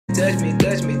touch me,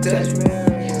 touch me, touch me.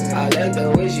 I like the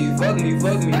way she fuck me,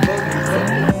 fuck me, fuck me, fuck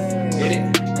me. Hit it,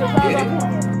 hit it,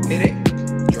 hit it,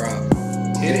 drop.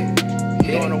 Hit it,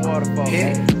 hit it,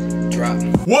 hit it, drop.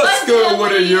 What's good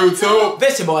with it, YouTube?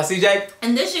 This your boy CJ.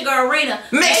 And this your girl RINA.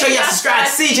 Make sure y'all subscribe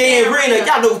to CJ and RINA.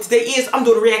 Y'all know what today is. I'm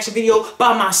doing a reaction video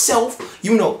by myself.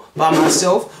 You know, by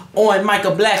myself on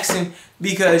Michael Blackson.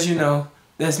 Because, you know,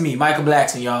 that's me, Michael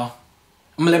Blackson, y'all.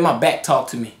 I'm gonna let my back talk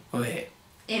to me. Go ahead.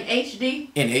 In HD?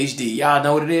 In HD. Y'all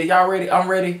know what it is. Y'all ready? I'm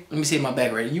ready. Let me see if my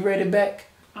back ready. You ready, back?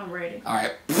 I'm ready.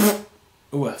 Alright.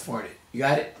 Ooh, I farted. You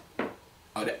got it?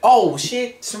 Oh,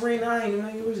 shit. Serena, I didn't even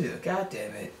know you was here. God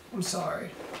damn it. I'm sorry.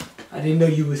 I didn't know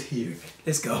you was here.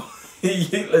 Let's go.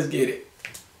 Let's get it.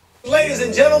 Ladies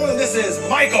and gentlemen, this is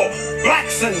Michael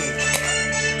Blackson.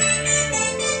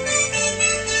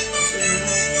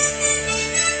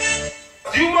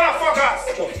 You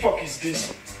motherfuckers! What the fuck is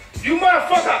this? You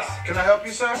motherfuckers! Can I help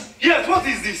you, sir? Yes, what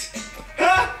is this?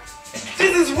 Huh?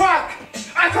 This is whack!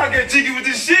 I can't get jiggy with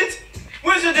this shit!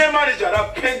 Where's your damn manager,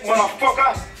 that pink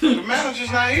motherfucker? The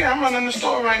manager's not here. I'm running the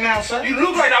store right now, sir. You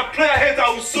look like that player hater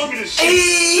who sold me the shit.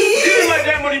 Give me my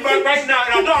damn money back right now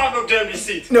and I don't have no damn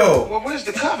receipt. No. Well, where's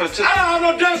the cover? I don't have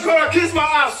no damn cover. Kiss my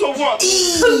ass, so what?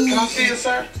 Can I see it,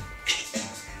 sir?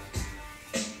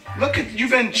 Look at, you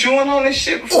been chewing on this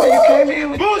shit before you came here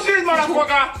with... Bullshit,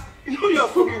 motherfucker! You know you're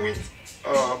fucking with.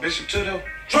 Bishop Tudo?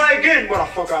 Try again,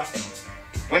 motherfucker.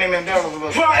 Winnie Mandela's a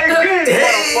little... Try again,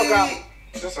 motherfucker.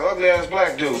 That's an ugly ass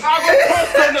black dude. I'm gonna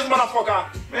post on this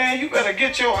motherfucker. Man, you better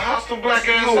get your hostile black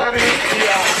ass out of here.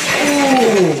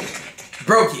 Yeah. Ooh.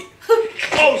 Broke it.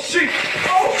 Oh shit!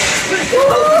 Oh shit!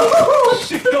 Oh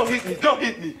shit! Don't hit me! Don't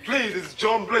hit me! Please, it's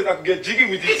John Blaze. I can get jiggy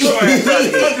with you. Don't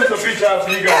just a bitch ass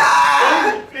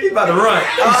nigga. He about to run.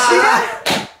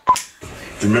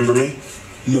 Remember me?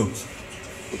 No.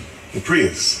 The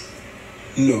Prius?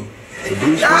 No. The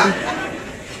Bruce one?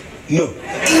 No. You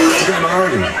got in an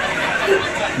argument.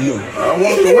 No. I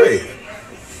walked away.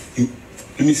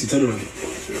 Let me see, turn around.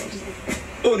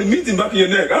 Oh, the meeting back in your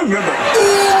neck. I remember.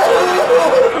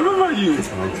 I remember you.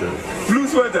 Okay. Blue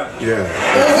sweater. Yeah.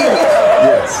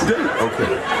 Yes. Okay.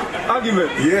 Argument.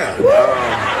 Yeah.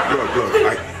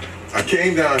 Look. I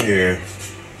came down here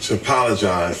to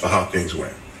apologize for how things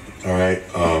went. All right.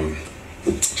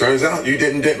 Turns out you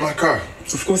didn't dent my car.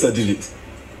 Of course I did it.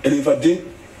 And if I did,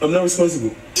 I'm not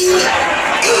responsible.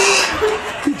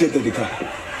 Who dented the car?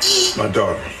 My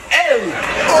daughter. Hey!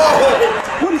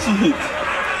 What did she hit?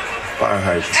 Fire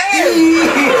hydrant. Hey!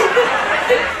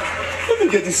 Let me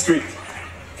get this straight.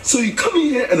 So you come in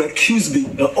here and accuse me,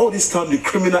 and all this time the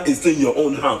criminal is in your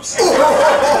own house.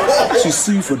 She's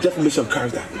suing you for defamation of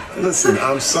character. Listen,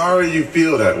 I'm sorry you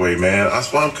feel that way, man.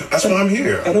 That's why I'm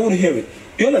here. I don't want to hear it.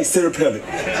 You're like Sarah Palin,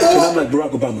 and I'm like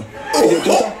Barack Obama. And your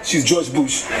daughter, she's George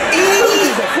Bush.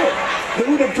 Then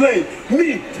who they playing?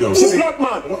 Me, the black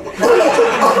man.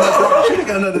 She ain't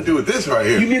got nothing to do with this right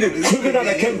here. You need a criminal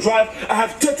that can drive. I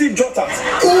have 13 daughters.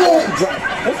 Drive.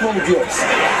 What's wrong with yours?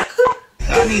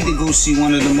 I need to go see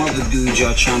one of them other dudes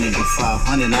y'all trying to get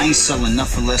 500. I ain't selling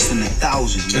nothing less than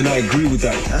 1,000. And I agree with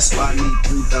that. That's why I need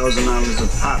 $3,000 a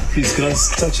pop. Please, can I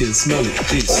touch it and smell it,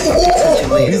 please?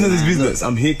 Business is business.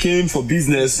 I'm here came for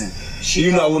business.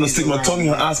 You know I want to stick my tongue in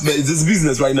her ass, but it's just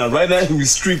business right now. Right now,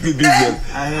 it's strictly business.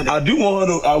 I do want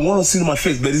her to, I want to see it in my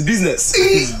face, but it's business.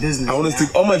 It's business. I want to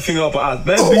stick all my finger up her ass,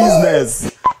 but it's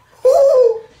business.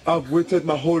 I've waited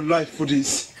my whole life for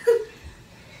this.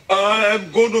 I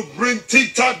am going to bring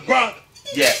TikTok back.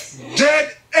 Yes.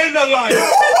 Dead and alive.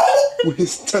 With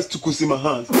his testicles in my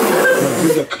hands. When I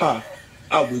bring a car,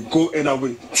 I will go and I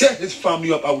will tear his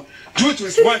family up. I will do it to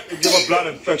his wife and give her blood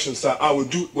infection, sir. I will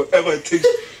do whatever it takes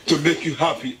to make you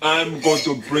happy. I'm going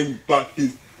to bring back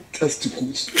his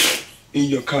testicles in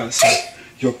your car, sir.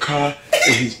 Your car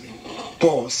and his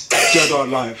boss, dead or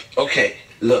alive. Okay,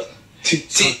 look.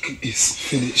 TikTok is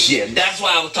finished. Yeah, that's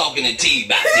why I was talking to T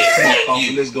back there.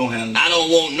 Uncle, let's go handle it. I don't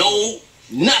want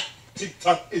nothing.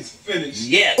 TikTok is finished.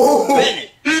 Yeah,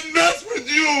 finished. He messed with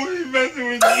you. He messing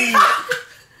with me.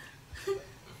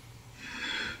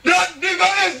 That nigga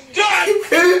is done.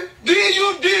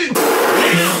 D-U-D.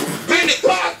 Bring it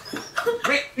back.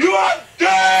 You are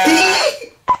dead.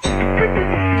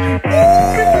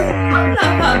 I'm not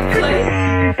about to play.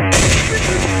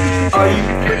 Are you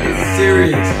freaking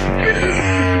serious?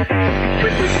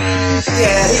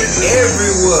 Yeah, he's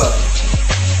everywhere.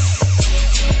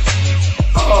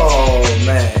 Oh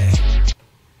man.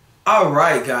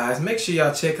 Alright guys, make sure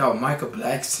y'all check out Michael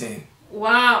Blackson.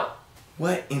 Wow.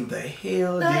 What in the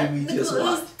hell did we just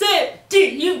watch?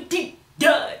 D-U-D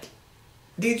done.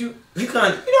 Did you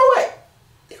kinda, you know what?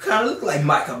 You kinda look like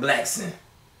Michael Blackson.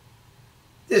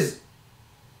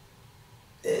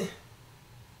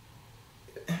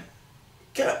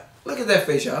 at that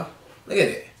face, y'all. Look at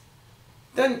it.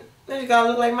 Doesn't you gotta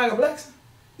look like Michael Blackson?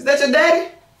 Is that your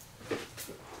daddy?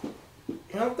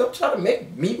 You know, don't try to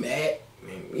make me mad. I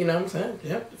mean, you know what I'm saying?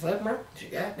 Yep, fuck my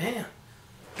goddamn.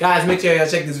 Guys, make sure y'all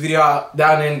check this video out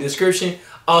down in the description.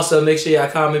 Also, make sure y'all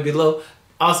comment below.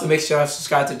 Also, make sure y'all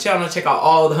subscribe to the channel. Check out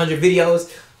all the 100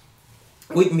 videos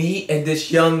with me and this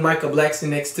young Michael Blackson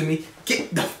next to me.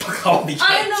 Get the fuck off me.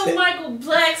 I know Michael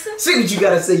Blackson. See what you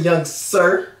gotta say, young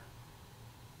sir.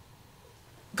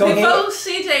 Go ahead. Before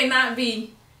CJ not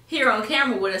be here on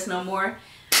camera with us no more,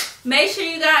 make sure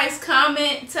you guys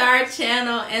comment to our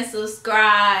channel and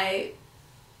subscribe.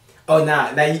 Oh,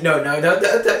 nah, now you know, no, don't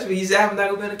touch me. You said I'm not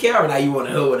gonna be on the camera. Now you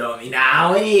wanna hood on me.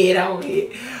 Nah, I don't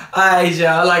hit. Alright,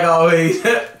 y'all, like always.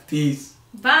 Peace.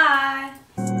 Bye.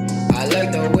 I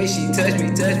like the way she touch me,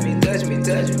 touch me, touch me,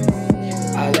 touch me.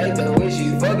 I like the way she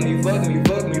fuck me, fuck me,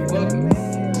 fuck me, fuck me.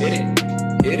 Hit it,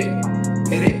 hit it,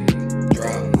 hit it,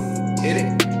 drop. Hit it,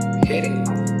 hit it,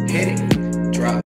 hit it, drop.